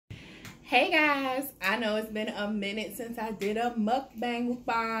Hey guys, I know it's been a minute since I did a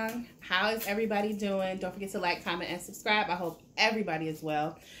mukbang. How is everybody doing? Don't forget to like, comment, and subscribe. I hope everybody is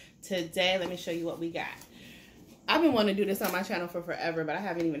well. Today, let me show you what we got. I've been wanting to do this on my channel for forever, but I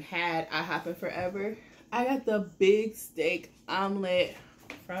haven't even had Ihop in forever. I got the big steak omelet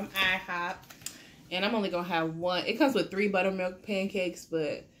from Ihop, and I'm only gonna have one. It comes with 3 buttermilk pancakes,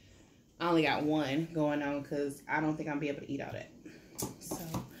 but I only got one going on because I don't think I'm gonna be able to eat all that. So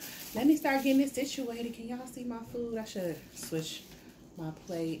let me start getting this situated. Can y'all see my food? I should switch my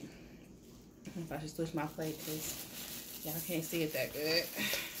plate. I don't know if I should switch my plate because y'all can't see it that good.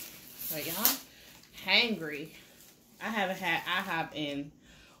 But y'all hangry. I haven't had IHOP in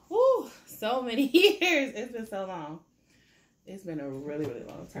so many years. It's been so long. It's been a really, really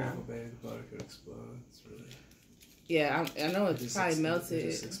long time. The butter could explode. It's really... Yeah, I know it's probably melted.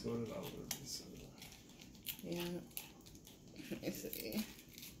 It just exploded all over. So... Yeah. Let's see.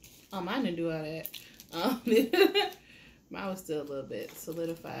 Oh, mine didn't do all that. Mine was still a little bit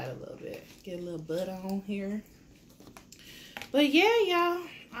solidified a little bit. Get a little butter on here. But yeah, y'all.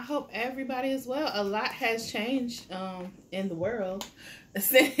 I hope everybody is well. A lot has changed in the world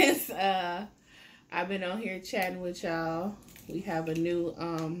since I've been on here chatting with y'all. We have a new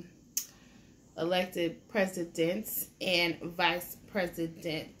elected president and vice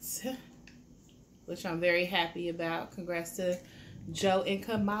president, which I'm very happy about. Congrats to Joe and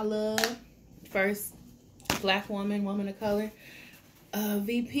Kamala, first black woman of color,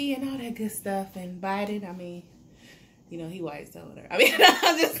 VP and all that good stuff. And Biden, I mean, you know, he white, so whatever. I mean,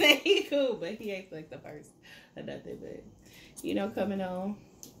 I'm just saying he cool, but he ain't like the first or nothing. But, you know, coming on,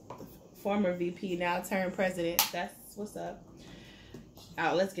 former VP, now turned president. That's what's up.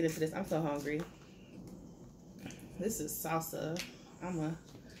 Oh, let's get into this. I'm so hungry. This is salsa.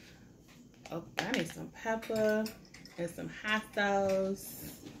 Oh, I need some pepper and some hot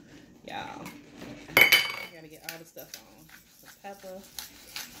sauce. Y'all, I gotta get all the stuff on. Some pepper.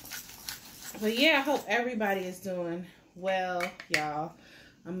 But yeah, I hope everybody is doing well, y'all.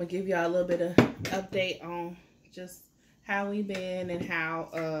 I'm gonna give y'all a little bit of update on just how we been and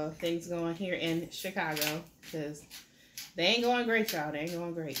how things going here in Chicago, because they ain't going great, y'all. They ain't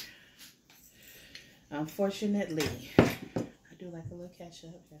going great. Unfortunately. I do like a little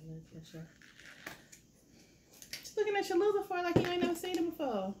Cashapp. Got a little Cashapp. Just looking at your loser for like you ain't never seen it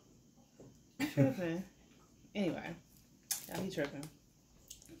before. I'm tripping. Anyway, y'all be tripping.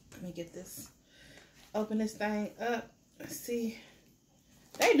 Let me get this. Open this thing up. Let's see.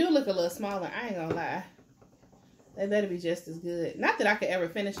 They do look a little smaller. I ain't gonna lie. They better be just as good. Not that I could ever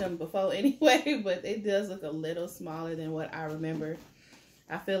finish them before anyway, but it does look a little smaller than what I remember.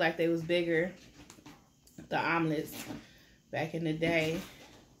 I feel like they was bigger, the omelets, back in the day.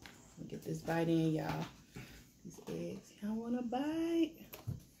 Let me get this bite in, y'all. These eggs. Y'all want a bite?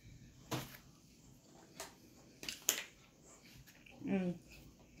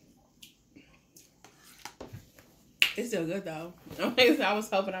 It's still good though. I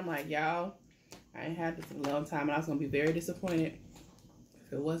was hoping, I'm like, y'all, I ain't had this in a long time, and I was gonna be very disappointed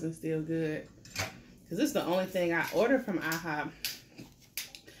if it wasn't still good. Cause this is the only thing I order from IHOP.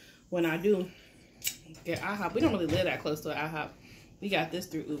 When I do get IHOP, we don't really live that close to an IHOP. We got this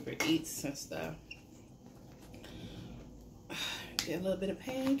through Uber Eats and stuff. Get a little bit of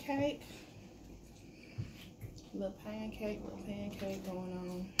pancake. Little pancake going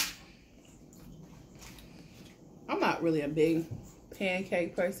on. I'm not really a big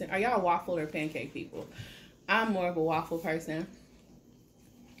pancake person. Are y'all waffle or pancake people? I'm more of a waffle person.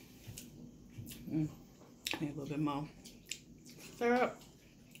 Need a little bit more syrup.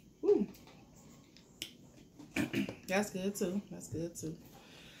 Ooh. That's good too. That's good too.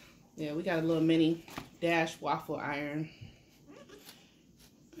 Yeah, we got a little mini Dash waffle iron.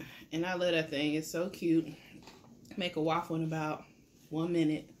 And I love that thing. It's so cute. Make a waffle in about 1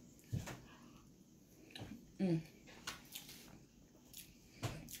 minute.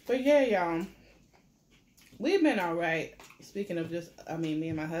 But yeah, y'all, we've been all right. Speaking of just, I mean, me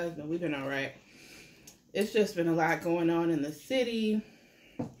and my husband, we've been all right. It's just been a lot going on in the city.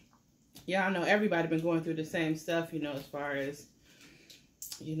 Y'all know everybody been going through the same stuff, you know, as far as,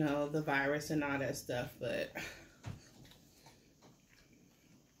 you know, the virus and all that stuff. But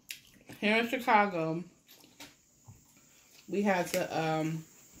here in Chicago, we have to,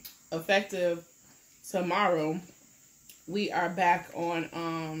 effective tomorrow, we are back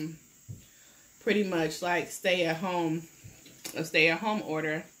on pretty much like a stay at home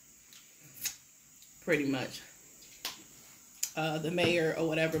order, pretty much. The mayor or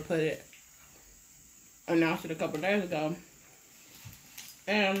whatever announced it a couple days ago.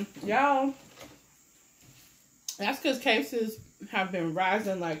 And y'all, that's because cases have been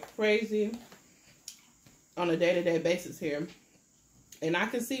rising like crazy on a day-to-day basis here. And I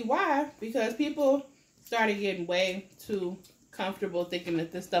can see why, because people started getting way too comfortable thinking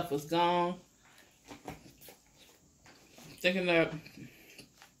that this stuff was gone. Thinking that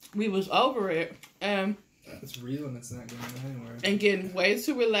we was over it. And it's real and it's not going anywhere. And getting way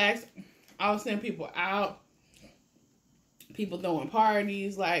too relaxed. I was seeing people out. People throwing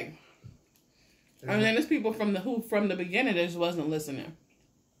parties, like, and then there's people from the beginning that just wasn't listening.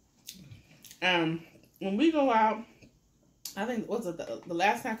 When we go out, I think was it the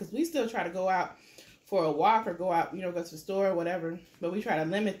last time, because we still try to go out for a walk or go out, go to the store or whatever, but we try to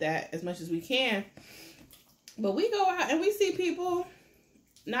limit that as much as we can. But we go out and we see people,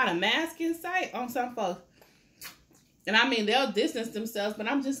 not a mask in sight on some folks. And I mean, they'll distance themselves, but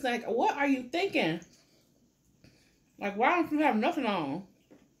I'm just like, what are you thinking? Like, why don't you have nothing on?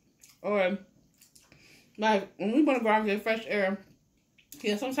 Or, like, when we want to go out and get fresh air,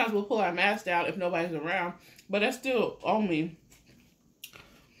 yeah, sometimes we'll pull our mask down if nobody's around, but that's still on me.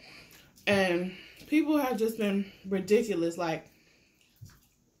 And people have just been ridiculous, like,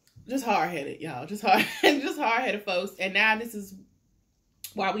 just hard-headed, y'all. Just hard-headed folks. And now this is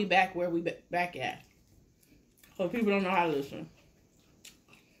why we back where we back at. So people don't know how to listen.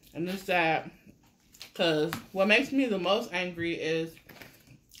 And it's sad. Because what makes me the most angry is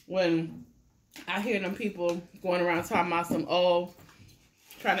when I hear them people going around talking about some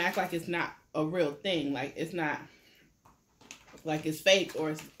trying to act like it's not a real thing. Like it's not, like it's fake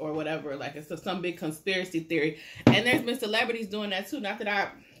or whatever. Like it's some big conspiracy theory. And there's been celebrities doing that too. Not that I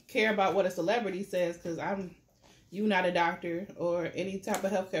care about what a celebrity says, because you not a doctor or any type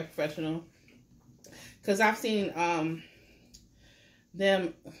of healthcare professional. Because I've seen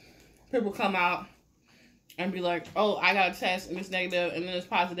them people come out and be like, oh, I got a test and it's negative and then it's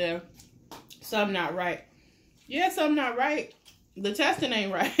positive. Something not right. Yeah, something not right. The testing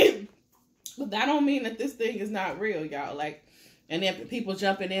ain't right. But that don't mean that this thing is not real, y'all. Like, and then people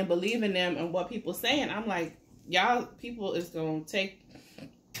jumping in, believing them and what people saying. I'm like, y'all, people is going to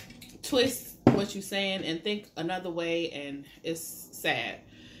twist what you saying and think another way, and it's sad.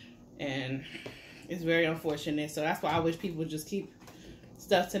 And it's very unfortunate. So that's why I wish people would just keep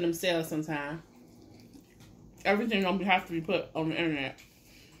stuff to themselves sometimes. Everything don't have to be put on the internet.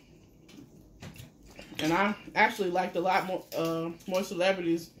 And I actually liked a lot more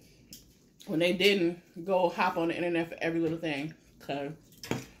celebrities when they didn't go hop on the internet for every little thing. Because,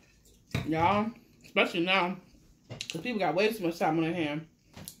 y'all, especially now, because people got way too much time on their hand,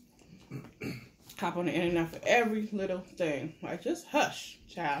 hop on the internet for every little thing. Like, just hush,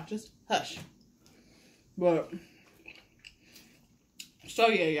 child. Just hush. But, so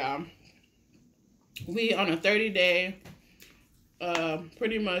yeah, y'all. We on a 30-day,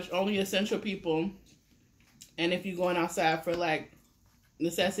 pretty much only essential people. And if you're going outside for, like,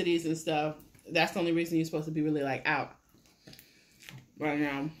 necessities and stuff, that's the only reason you're supposed to be really, like, out right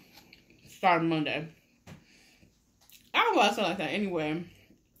now. Starting Monday. I don't know why I sound like that anyway.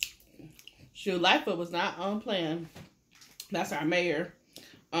 Shoot, Lightfoot was not on plan. That's our mayor.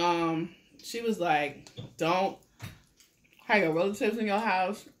 She was like, don't have your relatives in your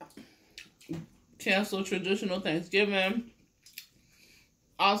house. Cancel traditional Thanksgiving.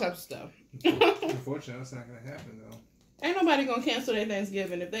 All types of stuff. Unfortunately, that's not going to happen, though. Ain't nobody going to cancel their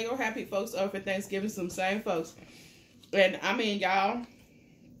Thanksgiving. If they go happy folks over for Thanksgiving, some same folks. And, I mean, y'all,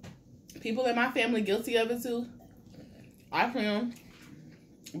 people in my family guilty of it, too. I feel.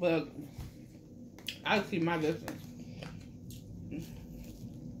 But I keep my distance.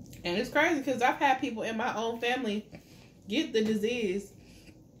 And it's crazy because I've had people in my own family get the disease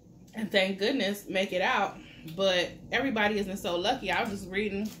and thank goodness make it out. But everybody isn't so lucky. I was just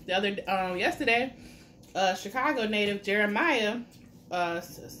reading yesterday, Chicago native Jeremiah,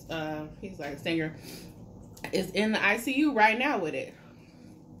 he's like a singer, is in the ICU right now with it.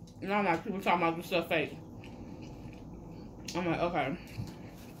 And I'm like, people talking about this stuff fake. I'm like, okay.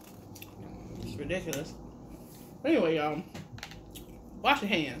 It's ridiculous. But anyway, y'all, wash your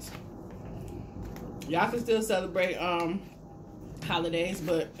hands. Y'all can still celebrate holidays,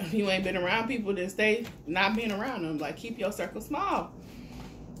 but if you ain't been around people, then stay not being around them. Like, keep your circle small.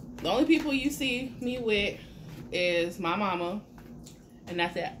 The only people you see me with is my mama, and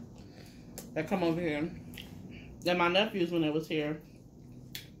that's it. That come over here. Then my nephews when they was here.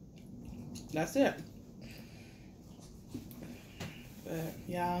 That's it. But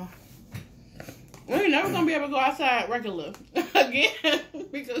y'all, we ain't never gonna be able to go outside regular again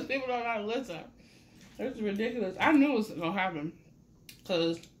because people don't know how to listen. It's ridiculous. I knew it was gonna happen.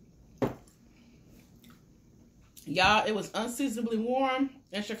 Because, y'all, it was unseasonably warm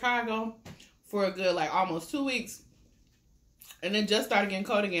in Chicago for a good, like, almost 2 weeks. And then just started getting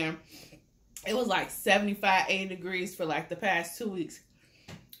cold again. It was like 75, 80 degrees for like the past 2 weeks.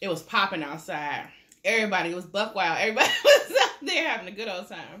 It was popping outside. Everybody was buck wild. Everybody was out there having a good old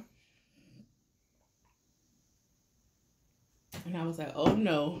time. And I was like, oh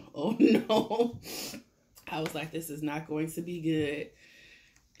no, oh no. I was like, this is not going to be good.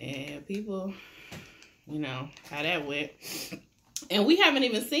 And people, you know, how that went. And we haven't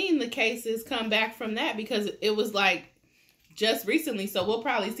even seen the cases come back from that because it was like just recently. So we'll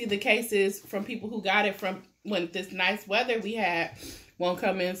probably see the cases from people who got it from when this nice weather we had won't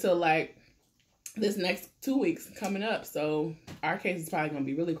come in until like this next 2 weeks coming up. So our case is probably going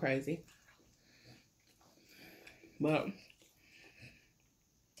to be really crazy. But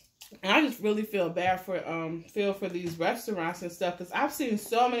and I just really feel bad for these restaurants and stuff because I've seen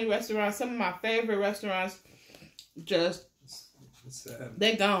so many restaurants. Some of my favorite restaurants just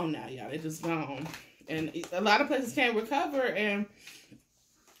they're gone now, y'all. They're just gone, and a lot of places can't recover and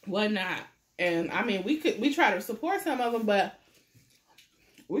whatnot. And I mean, we try to support some of them, but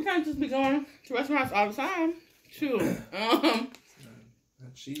we can't just be going to restaurants all the time. True.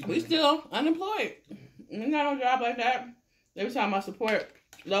 We still unemployed. We got no job like that. Every time I support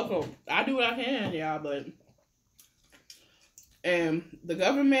local, I do what I can, y'all, but and the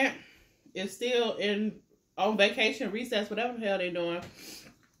government is still on vacation, recess, whatever the hell they're doing.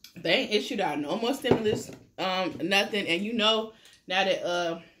 They ain't issued out no more stimulus, nothing. And you know now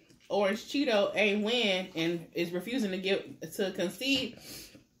that Orange Cheeto ain't win and is refusing to concede.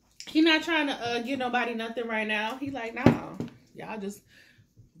 He not trying to give nobody nothing right now. He like, nah, y'all just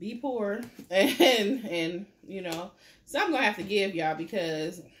be poor and you know. So I'm gonna have to give y'all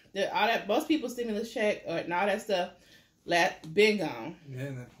because all that most people's stimulus check and all that stuff been gone.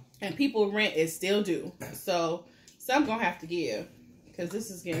 Yeah. And people rent is still due. So I'm gonna have to give because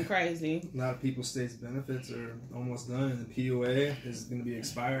this is getting crazy. A lot of people's state's benefits are almost done, and the POA is gonna be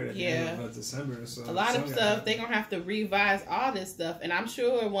expired at the end of December. So a lot of stuff they're gonna have to revise all this stuff, and I'm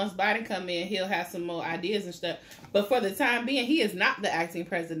sure once Biden come in, he'll have some more ideas and stuff. But for the time being, he is not the acting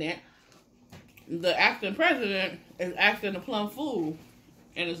president. The acting president is acting a plum fool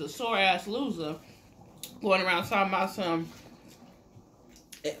and is a sore ass loser, going around talking about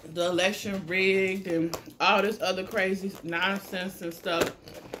the election rigged and all this other crazy nonsense and stuff.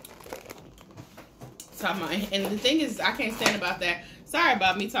 And the thing is, I can't stand about that. Sorry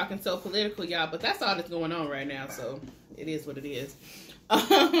about me talking so political, y'all, but that's all that's going on right now, so it is what it is.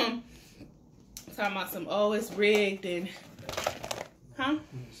 Talking about it's rigged and... Huh?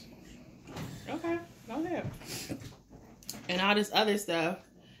 Okay, go ahead. And all this other stuff.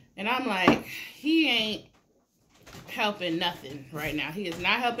 And I'm like, he ain't helping nothing right now. He is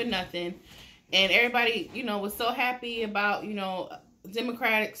not helping nothing. And everybody, you know, was so happy about, you know,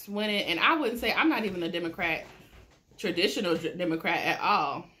 Democrats winning. And I wouldn't say I'm not even a Democrat, traditional Democrat at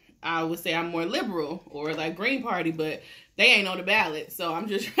all. I would say I'm more liberal or like Green Party, but they ain't on the ballot. So I'm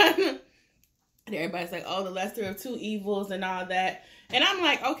just trying to... And everybody's like, oh, the lesser of two evils and all that. And I'm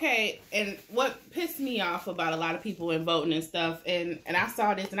like, okay, and what pissed me off about a lot of people in voting and stuff, and I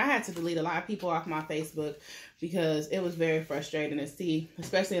saw this, and I had to delete a lot of people off my Facebook because it was very frustrating to see,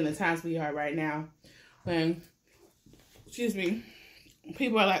 especially in the times we are right now, when, excuse me,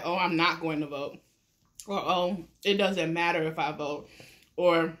 people are like, oh, I'm not going to vote, or oh, it doesn't matter if I vote,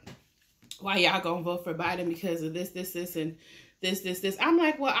 or why y'all gonna vote for Biden because of this, and this. I'm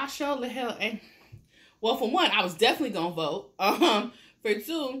like, well, I sure the hell ain't. Well, for one, I was definitely gonna vote. For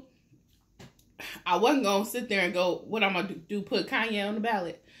two, I wasn't gonna sit there and go, what I'm gonna do, put Kanye on the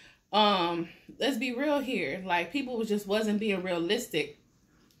ballot. Let's be real here. Like, people just wasn't being realistic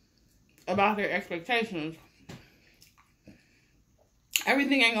about their expectations.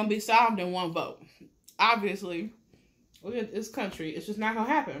 Everything ain't gonna be solved in one vote. Obviously, look at this country. It's just not gonna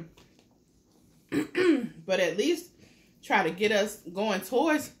happen. But at least try to get us going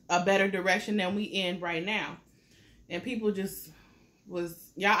towards a better direction than we in right now. And people just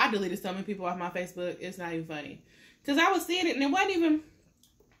y'all, I deleted so many people off my Facebook. It's not even funny. Because I was seeing it and it wasn't even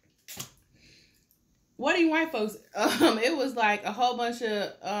white folks. It was like a whole bunch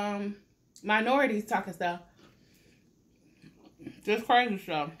of minorities talking stuff. Just crazy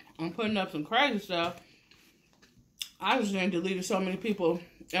stuff. I'm putting up some crazy stuff. I just deleted so many people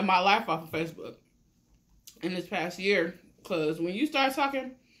in my life off of Facebook in this past year, because when you start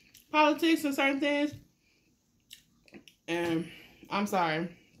talking politics and certain things, and I'm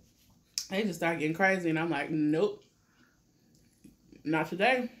sorry, they just start getting crazy, and I'm like, nope, not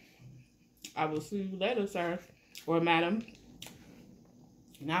today. I will see you later, sir or madam.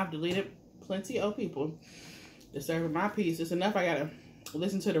 Now I've deleted plenty of people deserving my peace. It's enough I gotta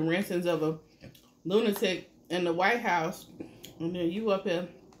listen to the rantings of a lunatic in the White House And then you up here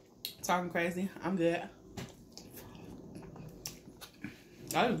talking crazy. I'm good.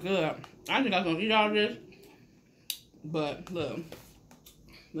 That is good. I think I was gonna eat all this. But look,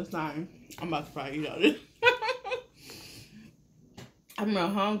 this time I'm about to probably eat all this. I'm real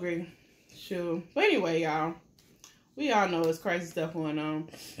hungry. Sure. But anyway, y'all, we all know it's crazy stuff going on.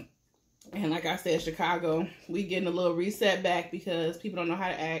 And like I said, Chicago, we getting a little reset back because people don't know how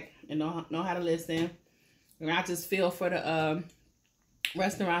to act and don't know how to listen. And I just feel for the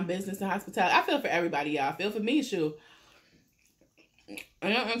restaurant business and hospitality. I feel for everybody, y'all. I feel for me, shoot.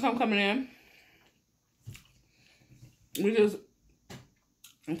 And income coming in. We just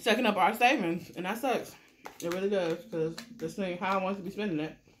checking up our savings, and that sucks. It really does, because this ain't how I want to be spending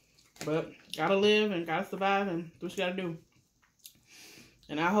it. But gotta live and gotta survive, and do what you gotta do.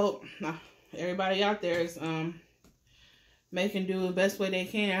 And I hope everybody out there is making do the best way they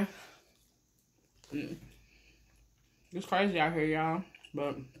can. It's crazy out here, y'all.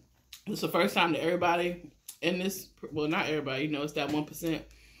 But it's the first time that everybody in this, well, not everybody, you know, it's that 1%,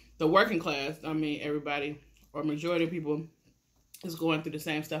 the working class, I mean, everybody, or majority of people is going through the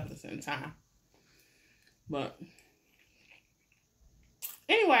same stuff at the same time. But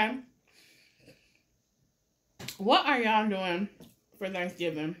anyway, what are y'all doing for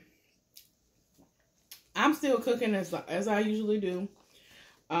Thanksgiving? I'm still cooking as I usually do.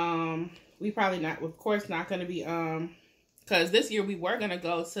 We probably not, of course, not going to be, because this year we were going to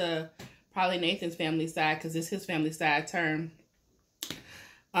go to probably Nathan's family side, because it's his family side turn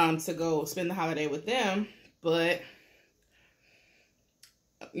to go spend the holiday with them. But,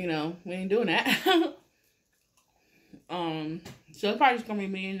 you know, we ain't doing that. So it's probably just going to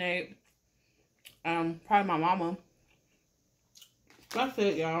be me and Nate. Probably my mama. That's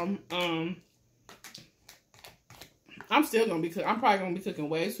it, y'all. I'm still going to be cooking. I'm probably going to be cooking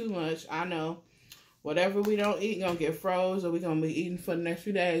way too much. I know. Whatever we don't eat, going to get froze, or we're going to be eating for the next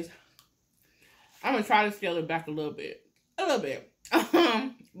few days. I'm going to try to scale it back a little bit. A little bit.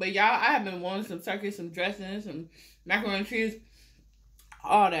 But y'all, I have been wanting some turkey, some dressing, some macaroni and cheese.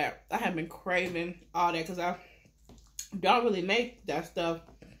 All that. I have been craving all that because I don't really make that stuff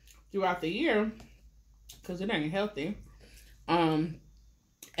throughout the year because it ain't healthy. And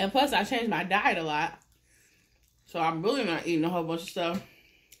plus, I changed my diet a lot. So I'm really not eating a whole bunch of stuff,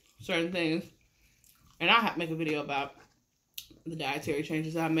 certain things. And I'll have to make a video about the dietary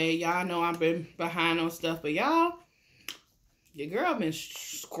changes I made. Y'all know I've been behind on stuff, but y'all, your girl been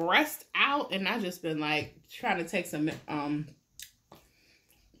stressed out, and I just been like trying to take some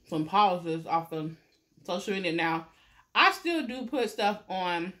pauses off of social media. Now, I still do put stuff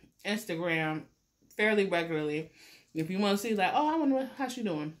on Instagram fairly regularly. If you want to see, like, oh, I wonder how she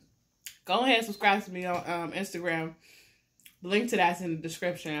doing, go ahead and subscribe to me on Instagram. The link to that's in the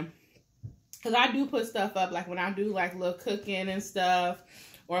description. Because I do put stuff up, like when I do like little cooking and stuff,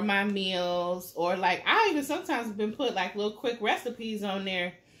 or my meals, or like I even sometimes have been put like little quick recipes on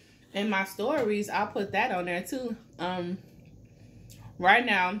there in my stories. I'll put that on there too. Right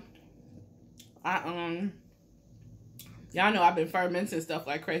now, y'all know I've been fermenting stuff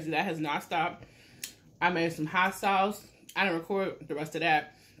like crazy. That has not stopped. I made some hot sauce. I didn't record the rest of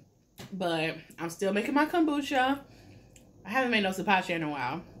that, but I'm still making my kombucha. I haven't made no ceviche in a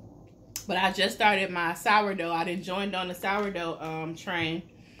while. But I just started my sourdough. I done joined on the sourdough train.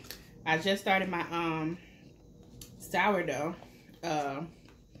 I just started my sourdough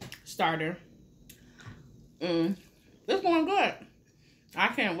starter. It's going good. I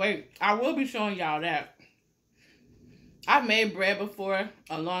can't wait. I will be showing y'all that. I've made bread before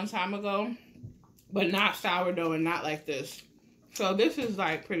a long time ago, but not sourdough and not like this. So this is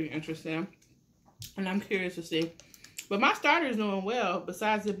like pretty interesting. And I'm curious to see. But my starter is doing well,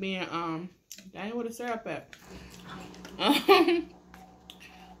 besides it being, dang, where the syrup at?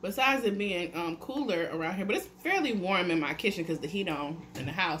 Besides it being cooler around here, but it's fairly warm in my kitchen because the heat on in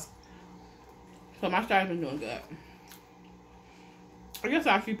the house. So my starter's been doing good. I guess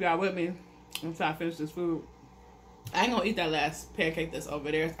I'll keep y'all with me until I finish this food. I ain't gonna eat that last pancake that's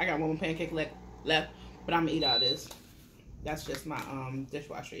over there. I got one more pancake left, but I'm gonna eat all this. That's just my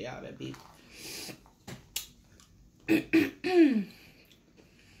dishwasher, y'all, that beef.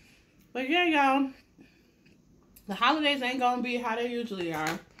 But yeah, y'all, the holidays ain't gonna be how they usually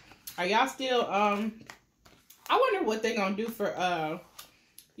are. Are y'all still I wonder what they gonna do for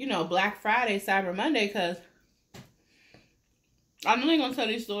you know, Black Friday, Cyber Monday, because I know they gonna tell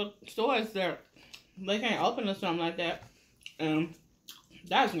these stores that they can't open or something like that.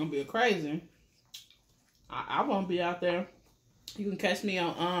 That's gonna be crazy. I won't be out there. You can catch me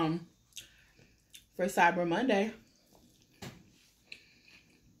on for Cyber Monday.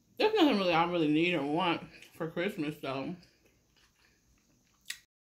 There's nothing really I really need or want for Christmas though.